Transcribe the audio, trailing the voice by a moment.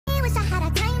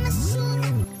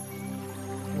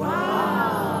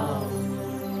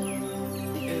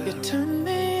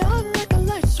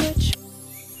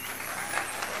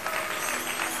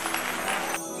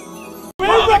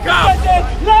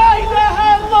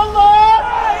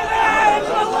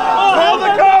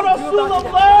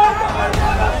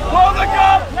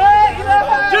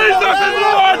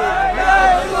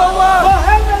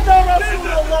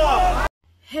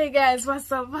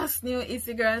what's new? It's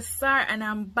your girl Sar, and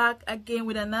I'm back again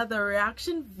with another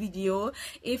reaction video.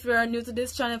 If you are new to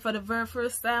this channel for the very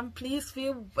first time, please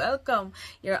feel welcome.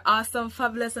 You're awesome,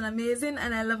 fabulous, and amazing,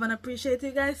 and I love and appreciate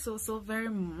you guys so very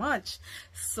much.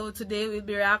 So today we'll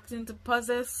be reacting to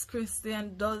Possessed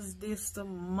Christian Does This to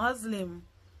Muslim.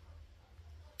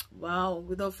 Wow,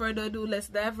 without further ado, let's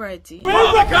dive right in.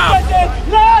 Call the cops!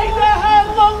 La ilaha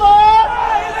illallah!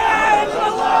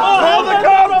 Call the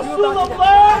cops!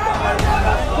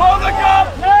 Call the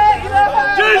cops!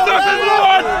 Jesus is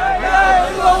Lord!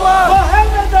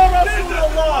 Muhammad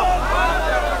Rasulullah!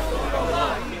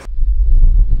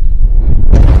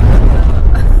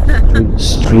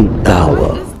 Street Tower.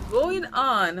 What is going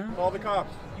on? Call the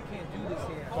cops.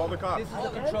 Call the cops.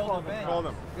 Call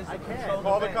them.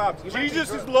 Call the cops.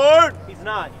 Jesus is Lord. He's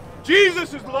not.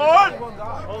 Jesus is Lord.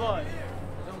 Hold on.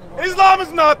 Islam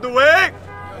is not the way.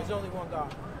 There's only one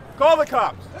God. Call the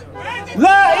cops.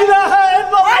 La ilaha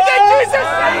illallah! Why did Jesus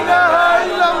say La ilaha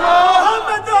illallah?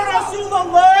 Muhammad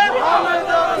Rasulullah!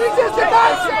 Jesus did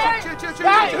not say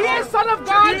that he is Son of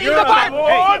God in the Bible.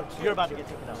 Hey, you're about to get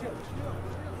taken out.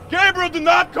 Gabriel did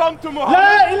not come to Muhammad.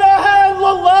 La ilaha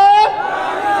illallah!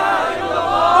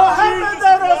 Muhammad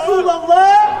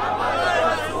Rasulullah!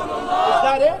 Is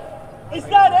that it? Is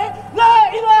that it? La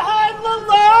ilaha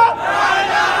illallah!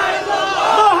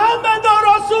 Muhammad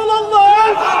Rasulullah!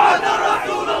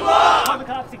 Call the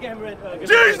cops to get him rid.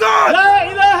 Jesus! La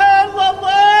ilaha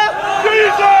illallah!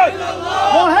 Jesus!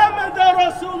 Muhammad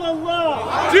Rasulullah!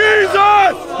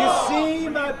 Jesus! You see,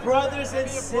 my brothers and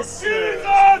sisters,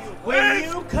 Jesus! when is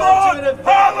you come to an Lord. event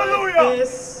Hallelujah! like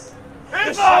this, the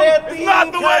Islam is shayateen not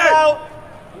the come way. out.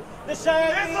 The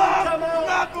shayateen Islam come is out.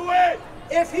 not the way.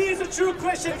 If he's a true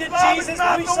Christian, did Islam is Jesus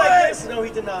not preach the like way. this? No,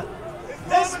 he did not. Islam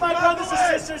This, is my not brothers the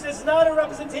and way. sisters, is not a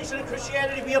representation of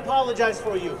Christianity. We apologize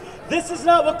for you. This is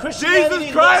not what Christianity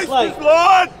Jesus Christ looks like. is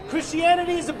Lord.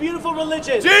 Christianity is a beautiful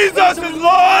religion. Jesus It a is religion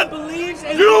Lord. that believes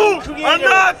in You the Creator. are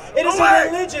not It is the a way.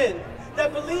 religion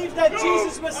that believes that You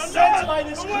Jesus was are sent not by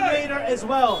this the way. Creator as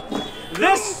well.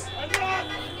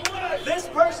 This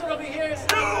person over here is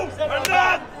gotta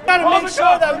make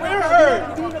sure that we're heard.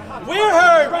 We're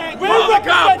heard. We're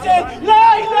represented.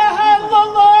 La ilaha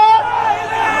illallah.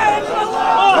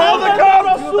 Call the cops.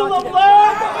 Rasulullah.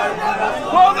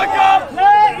 Call the cops.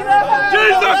 La ilaha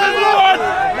Jesus is Lord.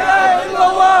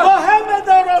 Muhammad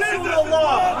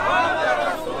Rasulullah.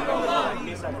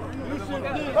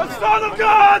 The Son of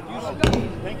God.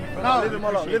 Leave him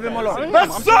alone. Leave him alone. The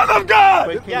Son of God.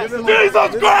 Jesus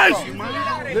Christ.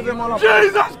 Leave him alone.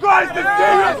 Jesus Christ is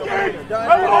King of Kings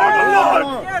and Lord of Lords.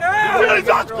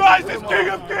 Jesus Christ is King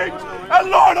of Kings and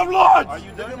Lord of Lords.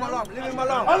 Leave him alone. Leave him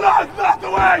alone. Allah is not the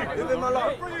way. Leave him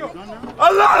alone.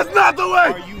 Allah is not the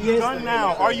way. Are you done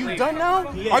now? Are you done now?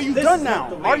 Are you This done is now? not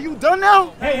the way. Are you done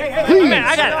now? Hey. Please. Man,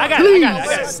 I got it. I got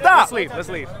it. Stop. Let's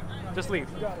leave. Just leave.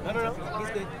 No. He's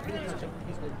good.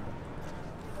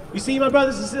 You see, my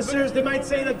brothers and sisters, they might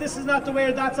say that this is not the way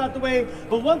or that's not the way,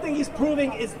 but one thing he's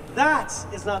proving is that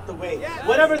is not the way.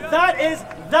 Whatever that is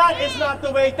not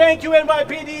the way. Thank you,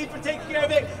 NYPD, for taking care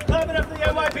of it. Clap it up for the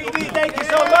NYPD. Thank you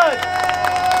so much.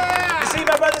 You see,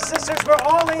 my brothers and sisters, we're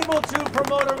all able to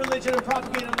promote a religion and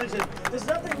propagate a religion. There's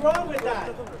nothing wrong with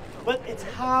that. But it's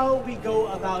how we go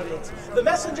about it. The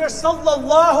Messenger,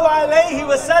 sallallahu alayhi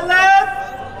wa sallam,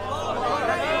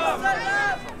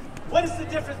 what is the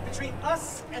difference between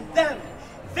us and them?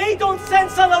 They don't send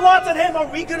salawat on him. Are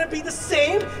we going to be the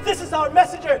same? This is our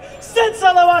messenger. Send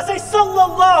salawat. Say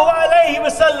sallallahu alayhi wa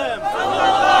sallam.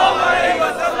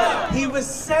 He was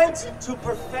sent to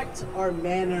perfect our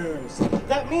manners.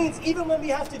 That means even when we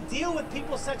have to deal with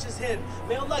people such as him,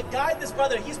 may Allah guide this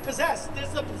brother. He's possessed.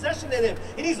 There's a possession in him.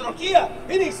 He needs ruqyah.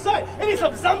 He needs sight. He needs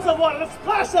some zamzam water. Let's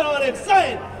splash that on him.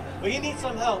 Sign. But he needs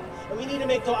some help. And we need to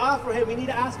make dua for him. We need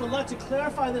to ask Allah to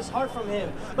clarify this heart from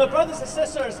him. But brothers and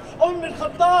sisters, Umar bin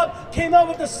Khattab came out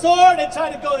with the sword and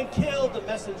tried to go and kill the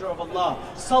Messenger of Allah.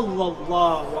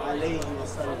 Sallallahu alayhi wa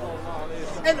sallam.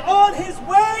 And on his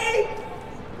way,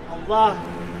 Allah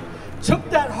took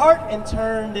that heart and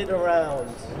turned it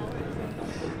around.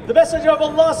 The Messenger of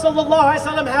Allah sallallahu alayhi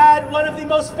wa sallam had one of the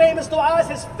most famous du'as,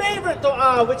 his favorite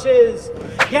du'a, which is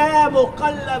Ya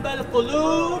muqallab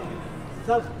al-qulub.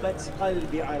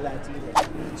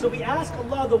 So we ask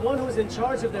Allah, the one who is in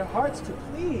charge of their hearts, to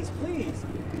please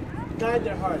guide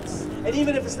their hearts. And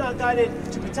even if it's not guided,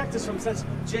 to protect us from such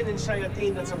jinn and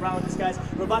shayateen that's around us, guys.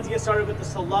 We're about to get started with the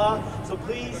salah, so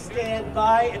please stand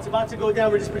by. It's about to go down.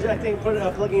 We're just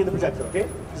plugging in the projector, okay?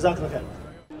 Jazakallah khair.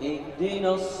 اهدنا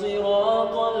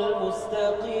الصراط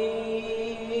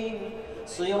المستقيم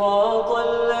صراط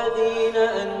الذين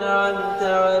أنعمت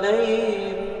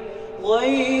عليهم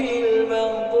غير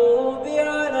المغضوب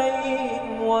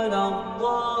عليهم ولا الضالين.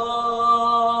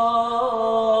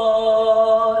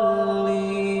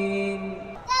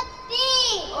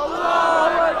 تكبير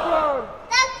الله أكبر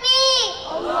تكبير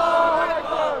الله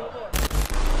أكبر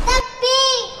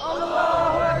تكبير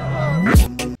الله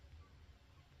أكبر.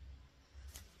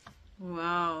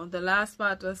 Wow, the last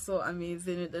part was so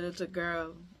amazing with the little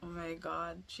girl. Oh my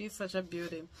god, she's such a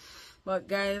beauty. But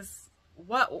guys,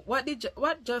 what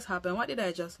just happened? What did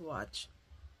I just watch?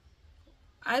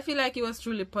 I feel like he was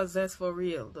truly possessed for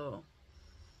real though.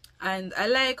 And I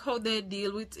like how they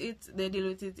deal with it. They deal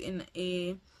with it in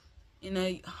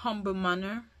a humble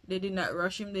manner. They did not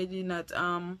rush him. They did not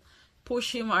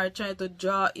push him or try to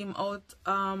draw him out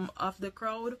of the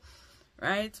crowd,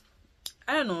 right?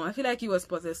 I don't know. I feel like he was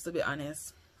possessed, to be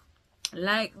honest.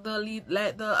 Like the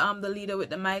leader with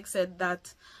the mic said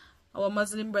that our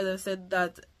Muslim brother said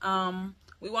that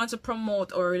we want to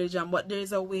promote our religion, but there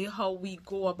is a way how we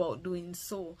go about doing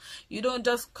so. You don't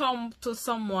just come to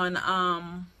someone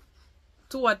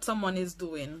to what someone is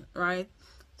doing, right?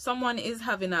 Someone is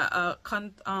having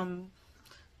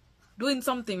doing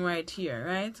something right here,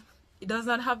 right? It does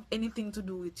not have anything to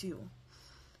do with you.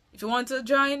 If you want to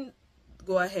join,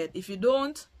 go ahead. If you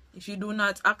don't, if you do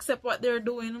not accept what they're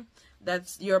doing,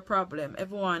 that's your problem.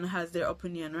 Everyone has their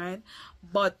opinion, right?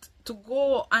 But to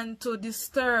go and to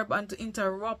disturb and to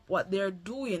interrupt what they're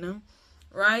doing,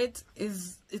 right,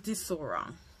 it is so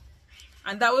wrong.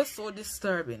 And that was so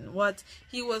disturbing what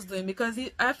he was doing, because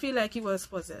I feel like he was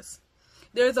possessed.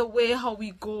 There's a way how we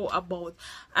go about,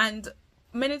 and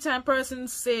many times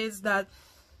persons says that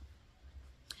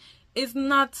it's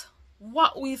not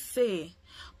what we say,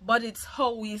 but it's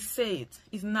how we say it.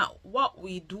 It's not what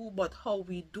we do, but how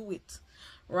we do it,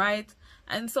 right?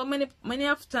 And so many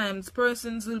of times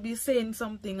persons will be saying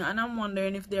something and I'm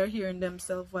wondering if they're hearing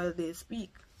themselves while they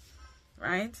speak,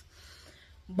 right?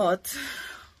 But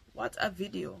what a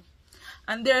video.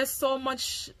 And there's so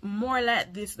much more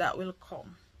like this that will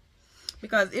come,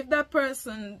 because if that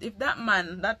person, if that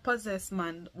man, that possessed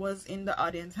man was in the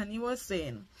audience and he was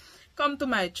saying, come to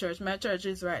my church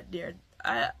is right there,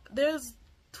 there's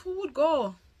who would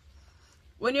go.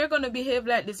 When you're going to behave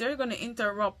like this, you're going to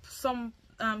interrupt someone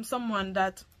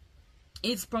that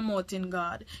is promoting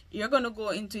God. You're going to go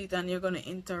into it and you're going to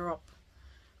interrupt,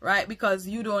 right? Because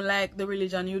you don't like the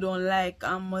religion, you don't like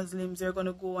Muslims. You're going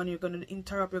to go and you're going to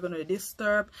interrupt, you're going to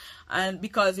disturb, and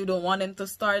because you don't want them to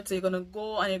start, so you're going to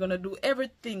go and you're going to do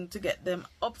everything to get them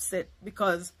upset,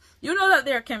 because you know that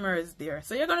their camera is there.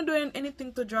 So you're going to do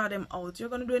anything to draw them out. You're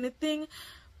going to do anything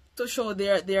to show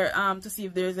their to see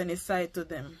if there's any side to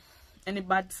them, any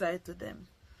bad side to them.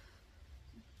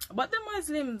 But the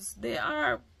Muslims, they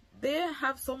have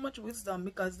so much wisdom,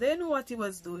 because they knew what he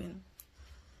was doing.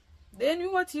 They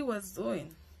knew what he was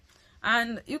doing,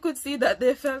 and you could see that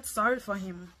they felt sorry for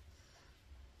him.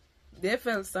 They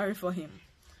felt sorry for him,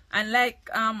 and like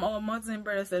our Muslim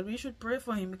brother said, we should pray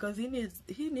for him, because he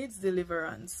needs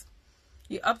deliverance.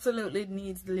 He absolutely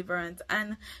needs deliverance.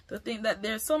 And to think that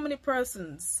there's so many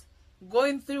persons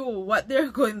going through what they're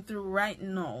going through right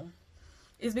now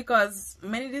is because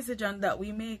many decisions that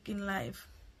we make in life,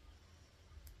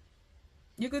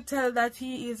 you could tell that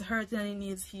he is hurt and he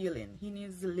needs healing. He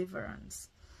needs deliverance.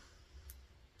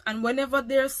 And whenever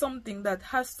there's something that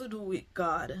has to do with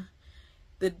God,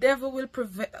 the devil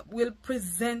will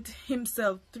present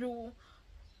himself through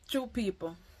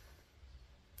people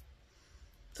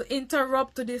to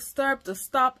interrupt, to disturb, to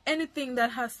stop anything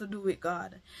that has to do with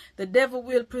God. The devil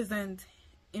will present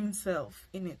himself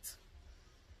in it,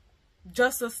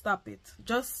 just to stop it,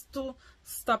 just to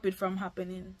stop it from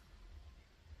happening.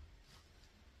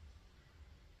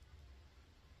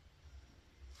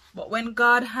 But when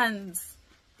God's hands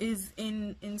is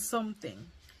in something,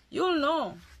 you'll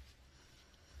know,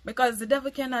 because the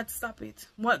devil cannot stop it.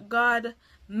 What God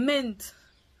meant,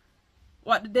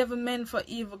 what the devil meant for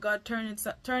evil, God turn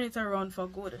it around for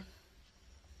good.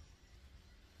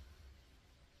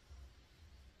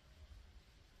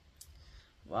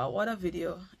 Wow, what a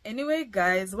video. Anyway,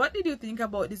 guys, what did you think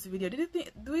about this video? Do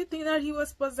you think that he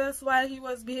was possessed while he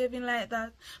was behaving like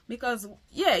that? Because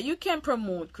yeah, you can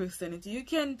promote Christianity, you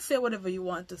can say whatever you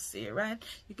want to say, right?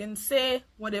 You can say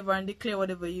whatever and declare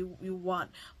whatever you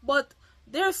want, but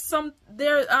there's an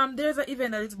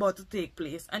event that is about to take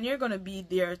place and you're gonna be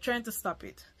there trying to stop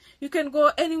it. You can go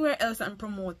anywhere else and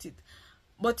promote it,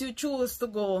 but you choose to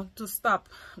go to stop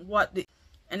and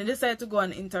you decide to go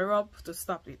and interrupt to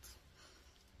stop it.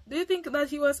 Do you think that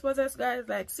he was possessed, guys?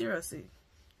 Like, seriously,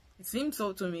 it seems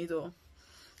so to me though.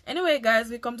 Anyway guys,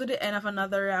 we come to the end of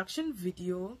another reaction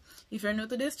video. If you're new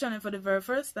to this channel for the very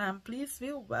first time, please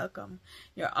feel welcome.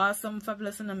 You're awesome,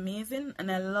 fabulous, and amazing,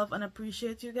 and I love and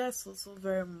appreciate you guys so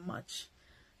very much.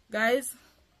 Guys,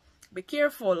 be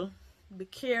careful. Be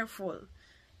careful.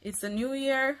 It's a new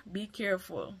year. Be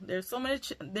careful. There's so many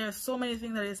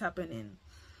things that is happening,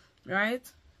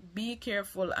 right? Be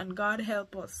careful, and God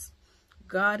help us.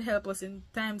 God help us in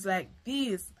times like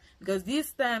these, because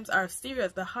these times are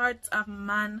serious. The hearts of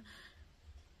man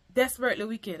desperately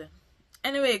wicked.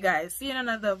 Anyway guys, see you in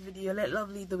another video. Let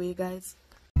love lead the way, guys.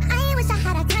 I wish I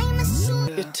had a time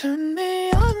machine. You turn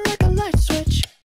me on like a light switch.